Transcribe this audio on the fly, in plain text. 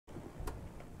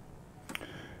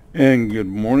And good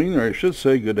morning, or I should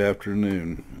say good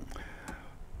afternoon.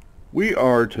 We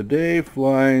are today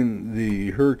flying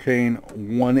the Hurricane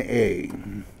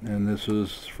 1A, and this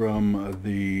is from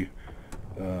the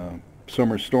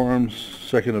Summer Storms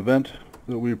second event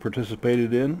that we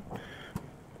participated in.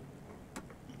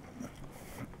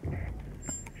 Show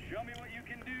me what you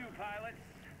can do, pilots.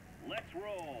 Let's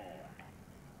roll.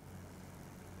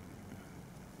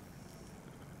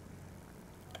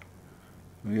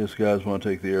 I guess guys want to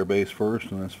take the airbase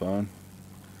first, and that's fine.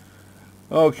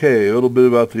 Okay, a little bit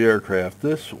about the aircraft.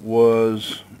 This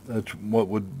was what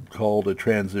would called a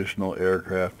transitional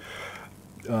aircraft.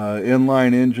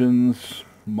 Inline engines,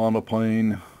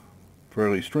 monoplane,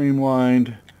 fairly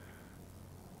streamlined.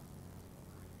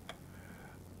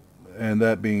 And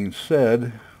that being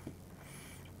said,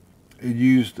 it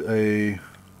used a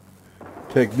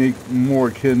technique more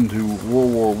akin to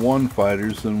World War I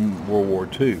fighters than World War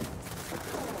II.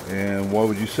 And why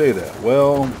would you say that?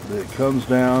 Well, it comes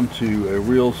down to a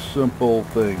real simple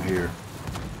thing here.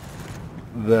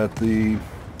 That the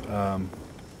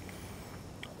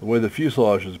way the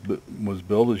fuselage was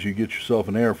built is you get yourself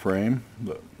an airframe,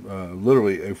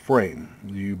 literally a frame.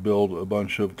 You build a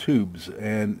bunch of tubes,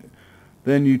 and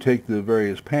then you take the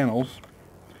various panels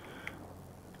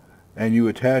and you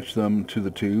attach them to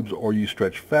the tubes, or you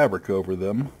stretch fabric over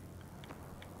them,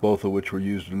 both of which were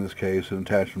used in this case, and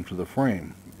attach them to the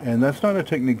frame. And that's not a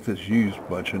technique that's used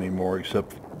much anymore,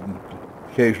 except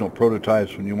occasional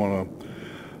prototypes when you want to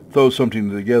throw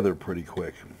something together pretty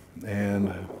quick.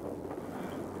 And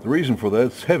the reason for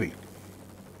that is heavy.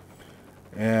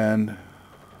 And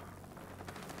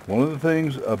one of the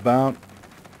things about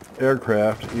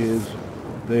aircraft is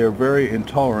they are very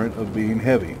intolerant of being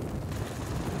heavy.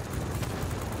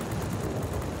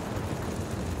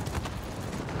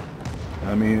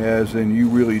 I mean, as in you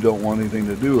really don't want anything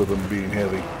to do with them being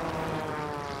heavy.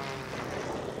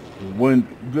 One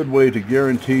good way to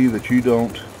guarantee that you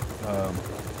don't,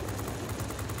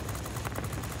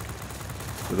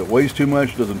 that it weighs too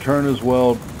much, doesn't turn as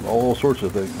well, all sorts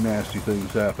of nasty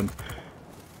things happen.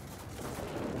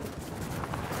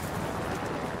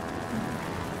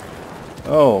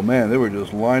 Oh man, they were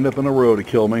just lined up in a row to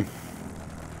kill me.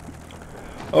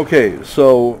 Okay,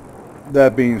 so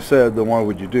that being said, then why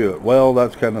would you do it? Well,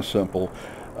 that's kind of simple.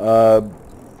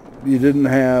 You didn't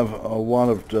have a lot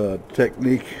of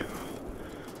technique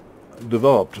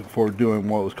developed for doing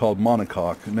what was called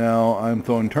monocoque. Now, I'm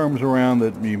throwing terms around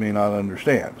that you may not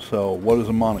understand. So, what is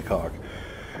a monocoque?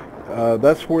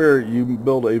 That's where you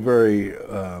build a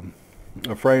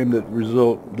a frame that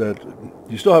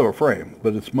you still have a frame,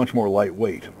 but it's much more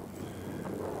lightweight.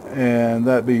 And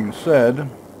that being said,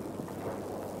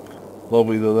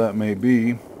 lovely though that may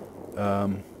be,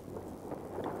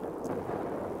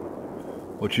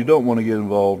 what you don't want to get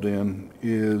involved in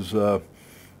is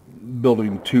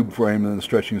building tube frame and then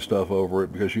stretching stuff over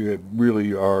it, because you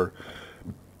really are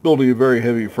building a very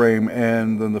heavy frame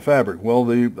and then the fabric. Well,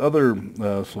 the other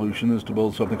solution is to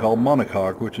build something called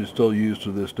monocoque, which is still used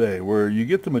to this day, where you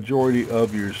get the majority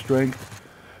of your strength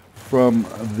from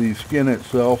the skin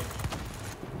itself,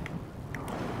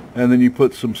 and then you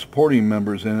put some supporting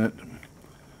members in it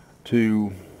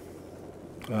to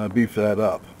beef that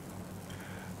up.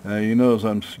 Now you notice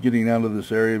I'm getting out of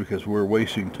this area because we're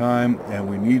wasting time and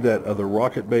we need that other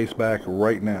rocket base back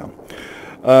right now.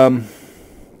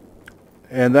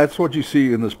 And that's what you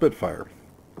see in the Spitfire.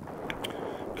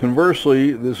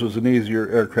 Conversely, this was an easier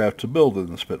aircraft to build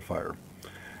than the Spitfire.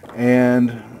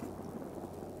 And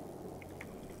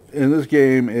in this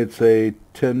game, it's a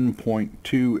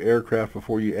 10.2 aircraft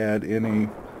before you add any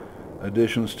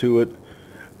additions to it.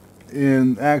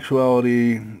 In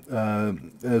actuality,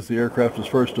 as the aircraft was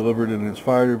first delivered in its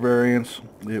fighter variants,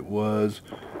 it was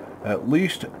at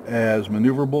least as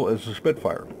maneuverable as the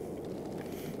Spitfire.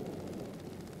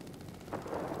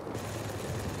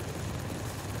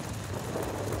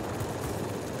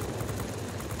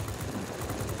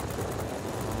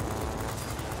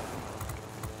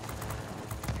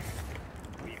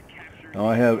 Now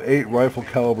I have 8 rifle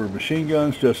caliber machine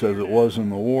guns, just as it was in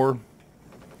the war.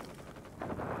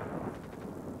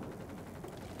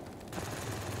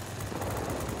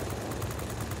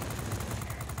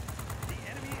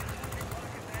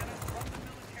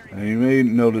 And you may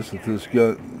notice that this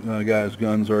guy's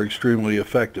guns are extremely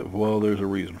effective. Well, there's a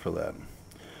reason for that.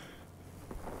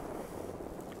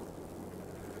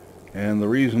 And the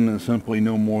reason is simply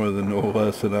no more than no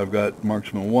less that I've got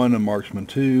Marksman 1 and Marksman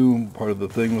 2. Part of the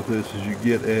thing with this is you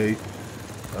get a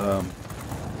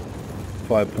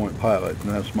 5-point pilot,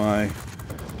 and that's my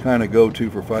kind of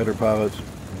go-to for fighter pilots,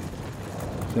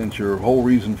 since your whole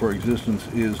reason for existence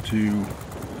is to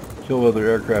kill other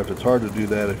aircraft. It's hard to do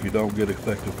that if you don't get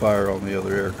effective fire on the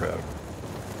other aircraft.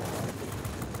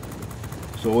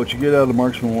 So what you get out of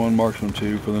Marksman 1, Marksman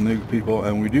 2 for the new people,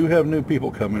 and we do have new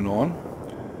people coming on.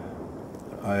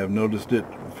 I have noticed it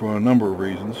for a number of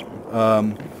reasons.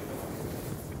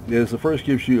 Is the first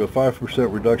gives you a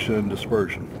 5% reduction in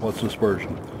dispersion. What's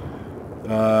dispersion?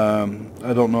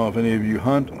 I don't know if any of you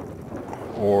hunt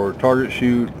or target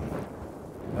shoot,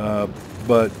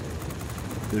 but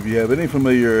if you have any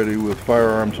familiarity with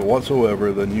firearms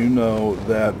whatsoever, then you know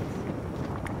that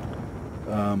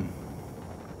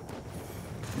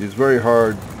it's very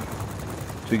hard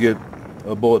to get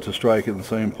a bullet to strike in the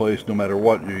same place no matter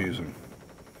what you're using.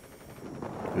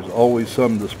 There's always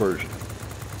some dispersion.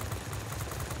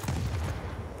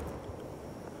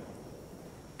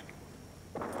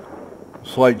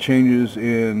 Slight changes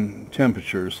in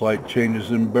temperature, slight changes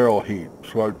in barrel heat,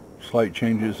 slight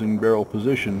changes in barrel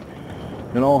position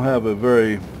can all have a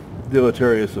very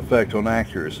deleterious effect on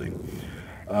accuracy.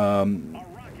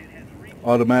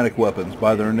 Automatic weapons,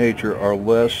 by their nature, are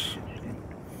less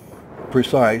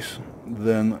precise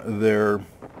than their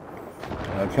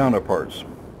counterparts,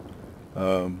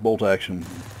 bolt-action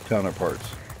counterparts.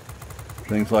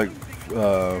 Things like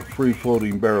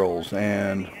free-floating barrels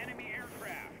and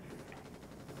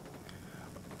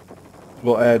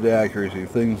will add to accuracy.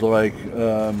 Things like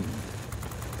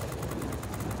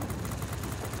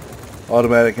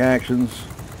automatic actions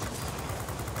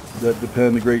that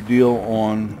depend a great deal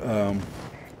on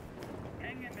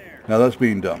now that's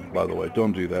being done, by the way.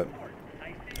 Don't do that.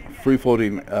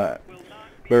 Free-floating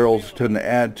barrels tend to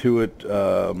add to it.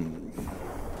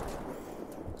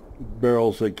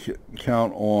 Barrels that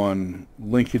count on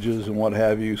linkages and what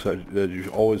have you, such that you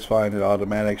always find in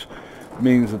automatics,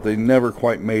 means that they never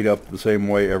quite made up the same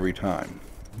way every time.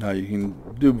 Now you can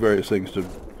do various things to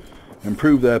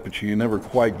improve that, but you can never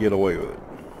quite get away with it.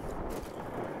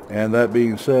 And that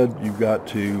being said, you've got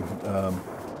to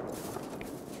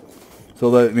so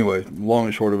that, anyway, long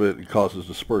and short of it, it causes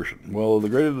dispersion. Well, the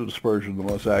greater the dispersion, the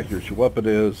less accurate your weapon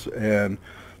is, and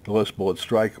the less bullets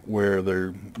strike where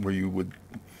you would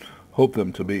hope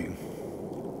them to be.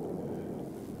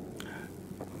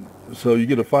 So you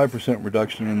get a 5%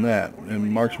 reduction in that,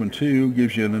 and Marksman 2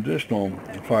 gives you an additional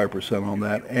 5% on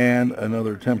that, and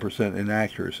another 10% in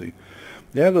accuracy.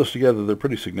 You add those together, they're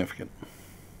pretty significant.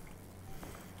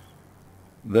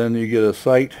 Then you get a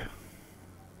sight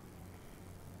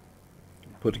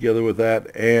put together with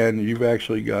that, and you've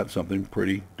actually got something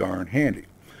pretty darn handy.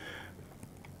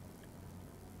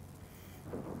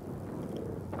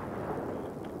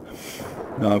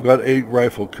 Now I've got 8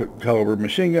 rifle caliber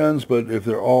machine guns, but if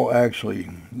they're all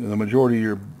actually, the majority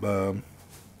of your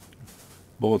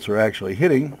bullets are actually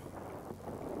hitting,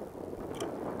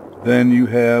 then you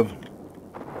have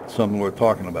something worth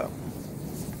talking about.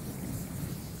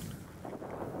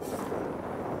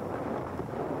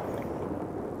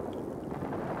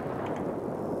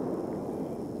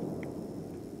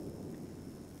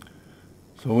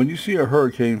 So when you see a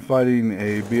Hurricane fighting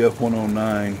a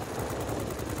BF-109,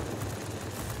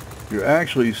 you're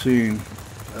actually seeing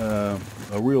a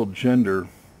real gender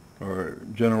or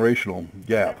generational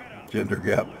gap. Gender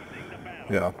gap.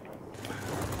 Yeah.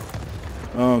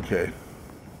 Okay.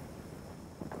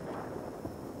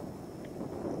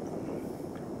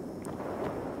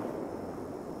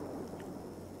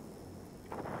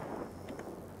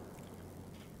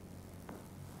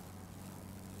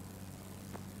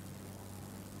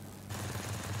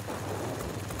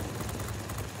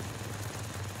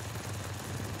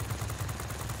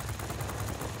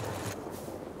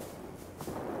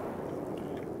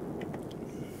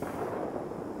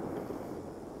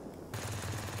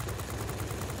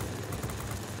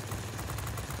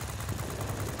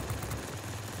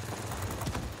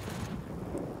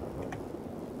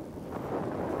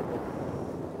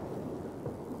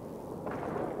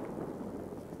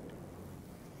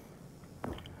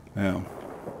 Now,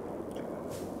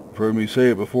 you've heard me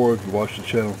say it before if you watch the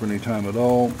channel for any time at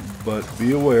all, but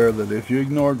be aware that if you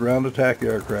ignore ground attack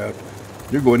aircraft,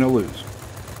 you're going to lose.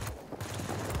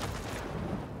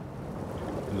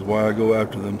 This is why I go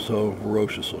after them so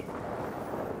ferociously.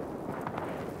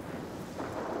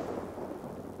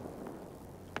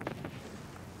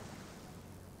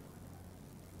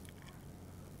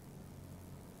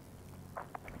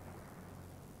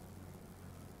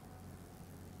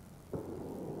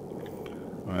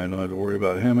 I don't have to worry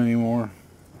about him anymore.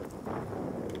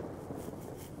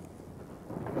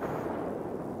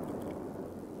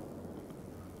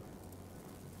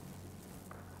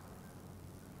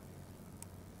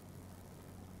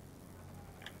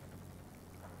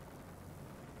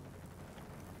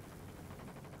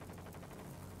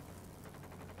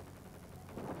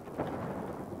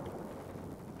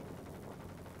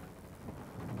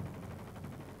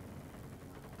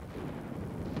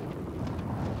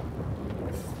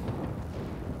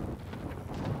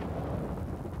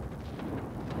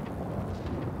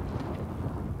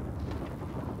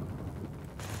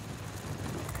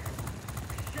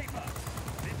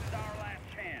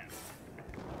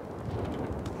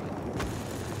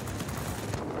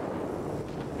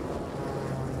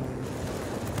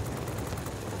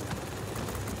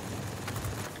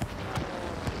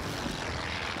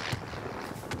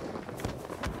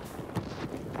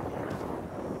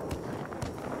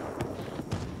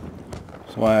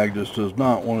 flag just does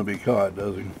not want to be caught,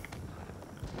 does he?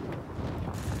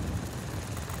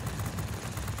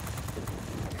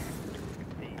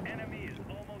 The enemy is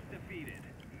almost defeated.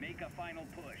 Make a final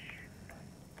push.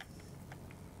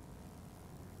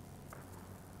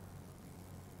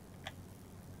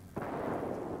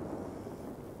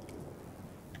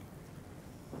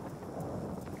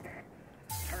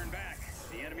 Turn back.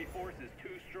 The enemy force is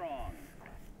too strong.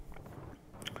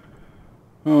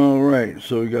 Alright,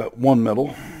 so we got one medal,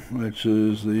 which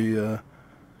is the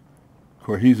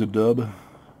Cohesive Dub.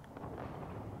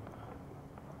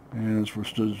 And it's for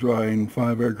destroying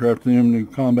 5 aircraft in the enemy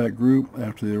combat group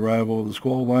after the arrival of the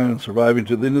squall line and surviving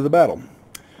to the end of the battle.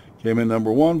 Came in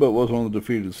number 1, but was on the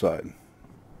defeated side.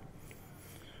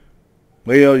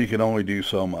 Well, you can only do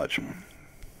so much.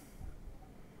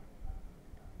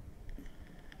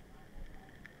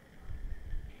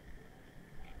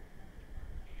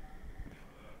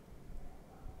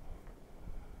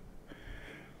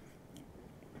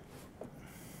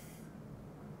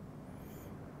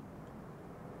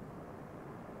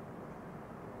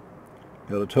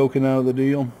 Got a token out of the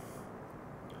deal.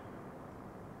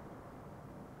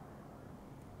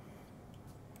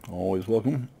 Always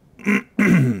welcome.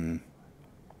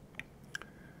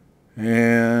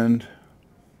 And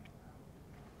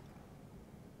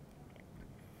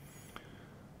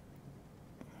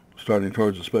starting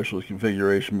towards a specialist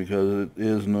configuration because it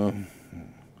is a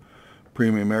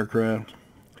premium aircraft.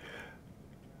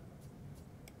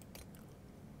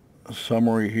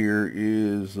 Summary here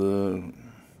is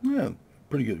yeah,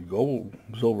 pretty good gold,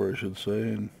 silver I should say,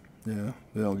 and yeah,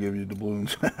 they don't give you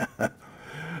doubloons.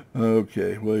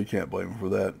 Okay, well you can't blame them for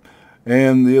that.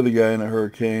 And the other guy in a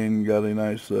Hurricane got a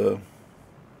nice, did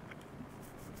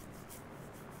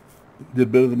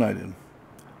better than I did.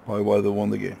 Probably why they won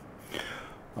the game.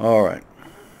 Alright.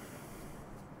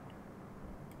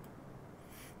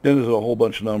 Then there's a whole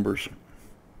bunch of numbers.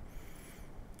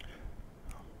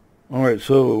 Alright,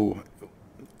 so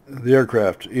the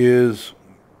aircraft is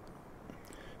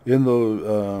in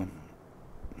the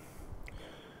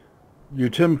your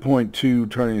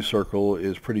 10.2 turning circle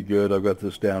is pretty good. I've got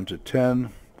this down to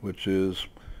 10, which is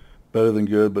better than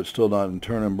good, but still not in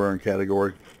turn and burn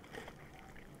category.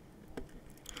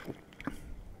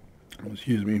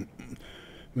 Excuse me.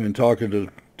 I've been talking to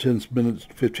 10 minutes,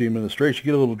 15 minutes straight. You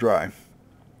get a little dry.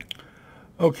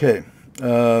 Okay,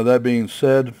 that being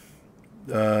said,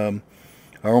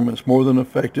 armament's more than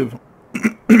effective.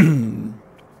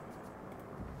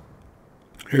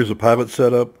 Here's a pilot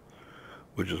setup,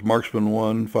 which is Marksman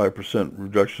 1, 5%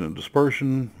 reduction in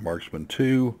dispersion. Marksman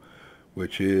 2,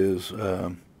 which is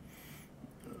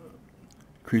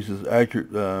increases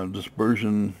accurate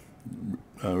dispersion,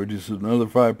 reduces another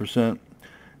 5%,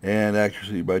 and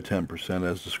accuracy by 10%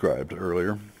 as described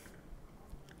earlier.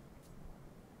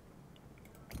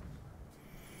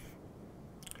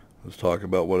 Let's talk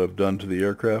about what I've done to the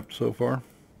aircraft so far.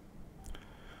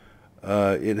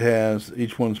 It has,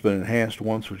 each one's been enhanced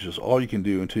once, which is all you can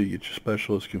do until you get your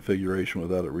specialist configuration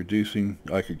without it reducing.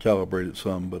 I could calibrate it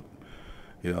some, but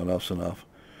you know, enough's enough.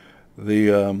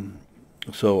 The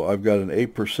so I've got an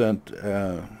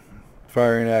 8%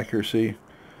 firing accuracy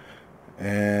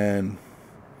and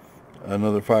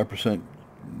another 5%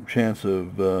 chance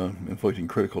of inflicting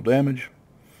critical damage.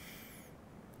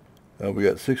 We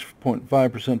got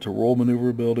 6.5% to roll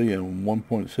maneuverability and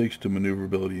 1.6 to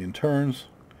maneuverability in turns.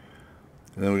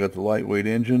 And then we got the lightweight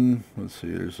engine. Let's see,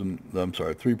 there's an, I'm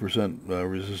sorry, 3%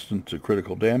 resistant to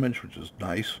critical damage, which is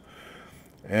nice.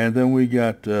 And then we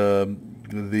got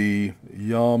the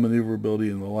yaw maneuverability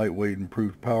and the lightweight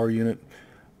improved power unit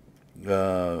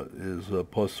is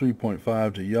plus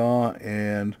 3.5 to yaw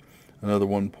and another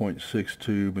 1.6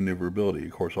 to maneuverability.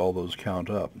 Of course, all those count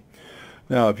up.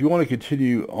 Now, if you want to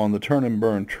continue on the turn and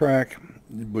burn track,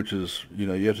 which is, you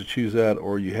know, you have to choose that,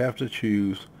 or you have to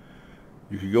choose,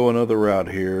 you could go another route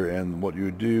here, and what you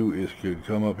would do is you could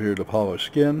come up here to polish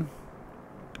skin,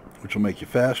 which will make you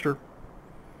faster.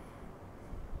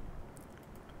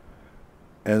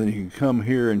 And then you can come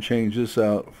here and change this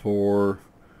out for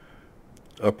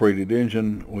uprated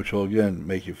engine, which will again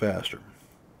make you faster.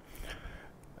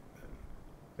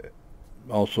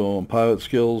 Also on pilot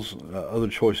skills, other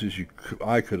choices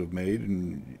I could have made,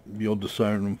 and you'll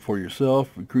decide them for yourself.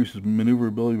 Increases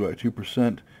maneuverability by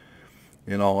 2%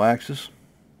 in all axis,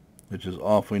 which is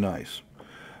awfully nice.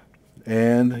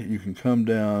 And you can come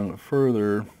down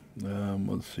further.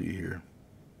 Let's see here.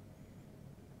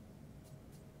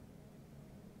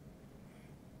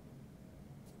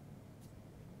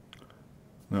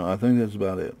 No, I think that's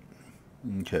about it.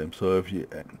 Okay, so if you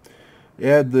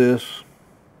add this,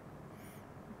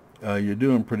 you're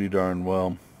doing pretty darn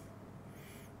well.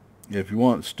 If you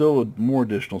want still more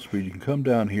additional speed, you can come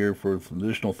down here for an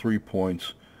additional 3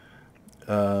 points.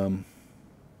 There's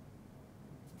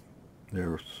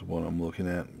what I'm looking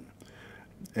at.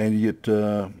 And you get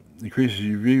increases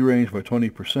your V range by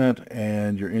 20%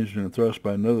 and your engine and thrust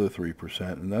by another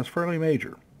 3%, and that's fairly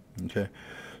major. Okay,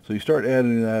 so you start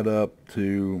adding that up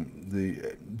to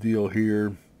the deal here.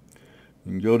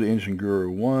 You can go to Engine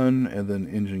Guru 1 and then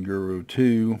Engine Guru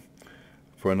 2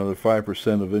 for another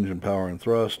 5% of engine power and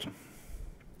thrust.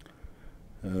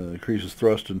 Increases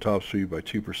thrust and top speed by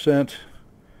 2%,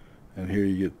 and here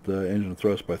you get the engine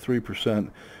thrust by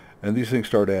 3%, and these things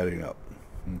start adding up.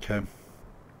 Okay,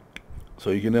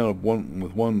 so you can end up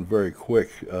with one very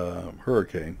quick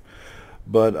hurricane,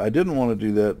 but I didn't want to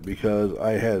do that because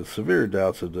I had severe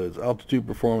doubts of its altitude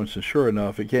performance, and sure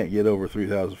enough, it can't get over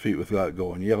 3,000 feet without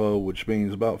going yellow, which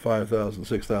means about 5,000,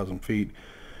 6,000 feet.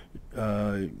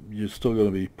 You're still going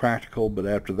to be practical, but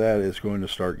after that, it's going to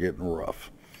start getting rough.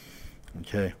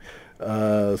 Okay,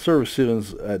 service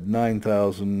ceiling's at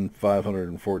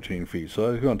 9,514 feet. So I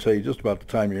was going to tell you just about the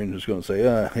time your engine's going to say,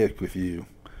 heck with you.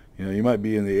 You know, you might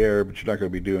be in the air, but you're not going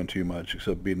to be doing too much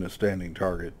except being a standing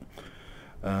target.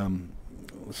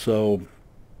 So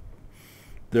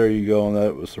there you go, and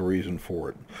that was the reason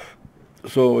for it.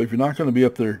 So if you're not going to be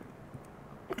up there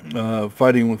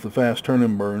fighting with the fast turn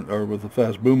and burn, or with the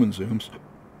fast boom and zooms,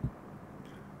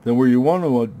 then where you want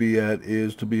to be at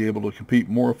is to be able to compete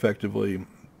more effectively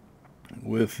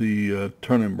with the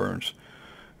turn and burns.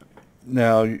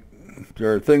 Now,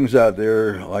 there are things out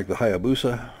there like the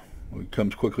Hayabusa, which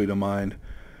comes quickly to mind,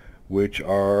 which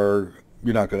are,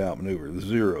 you're not going to outmaneuver. The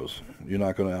Zeros, you're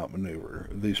not going to outmaneuver.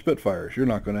 The Spitfires, you're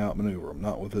not going to outmaneuver them,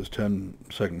 not with this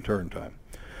 10-second turn time.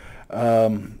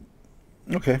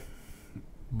 Okay,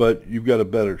 but you've got a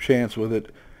better chance with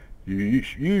it. You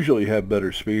usually have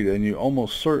better speed, and you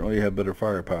almost certainly have better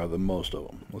firepower than most of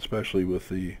them, especially with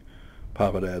the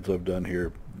Papadads I've done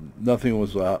here. Nothing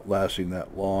was lasting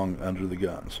that long under the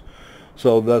guns.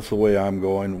 So that's the way I'm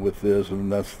going with this,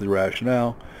 and that's the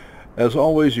rationale. As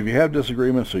always, if you have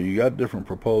disagreements or you got different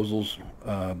proposals,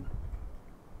 by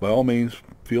all means,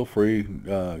 feel free,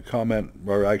 comment,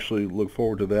 or actually look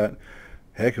forward to that.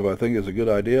 Heck, if I think it's a good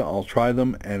idea, I'll try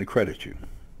them and credit you.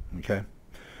 Okay?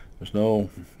 There's no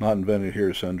not invented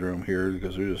here syndrome here,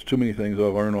 because there's just too many things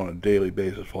I've learned on a daily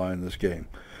basis flying this game.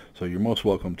 So you're most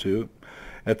welcome to it.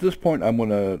 At this point, I'm going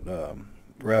to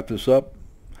wrap this up.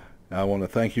 I want to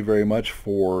thank you very much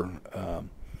for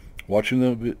watching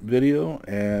the video,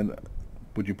 and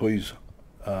would you please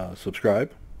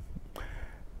subscribe?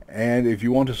 And if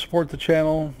you want to support the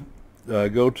channel,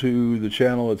 go to the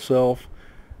channel itself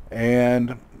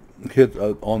and hit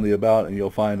on the About, and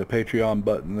you'll find a Patreon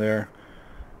button there.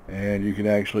 And you can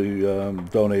actually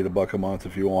donate $1 a month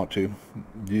if you want to.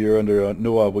 You're under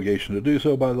no obligation to do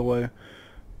so, by the way,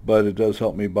 but it does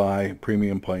help me buy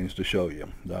premium planes to show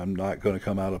you. I'm not going to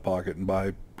come out of pocket and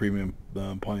buy premium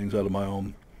planes out of my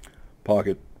own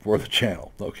pocket for the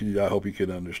channel. Okay, I hope you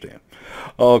can understand.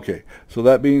 Okay, so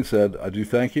that being said, I do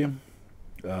thank you.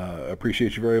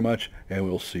 Appreciate you very much, and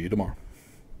we'll see you tomorrow.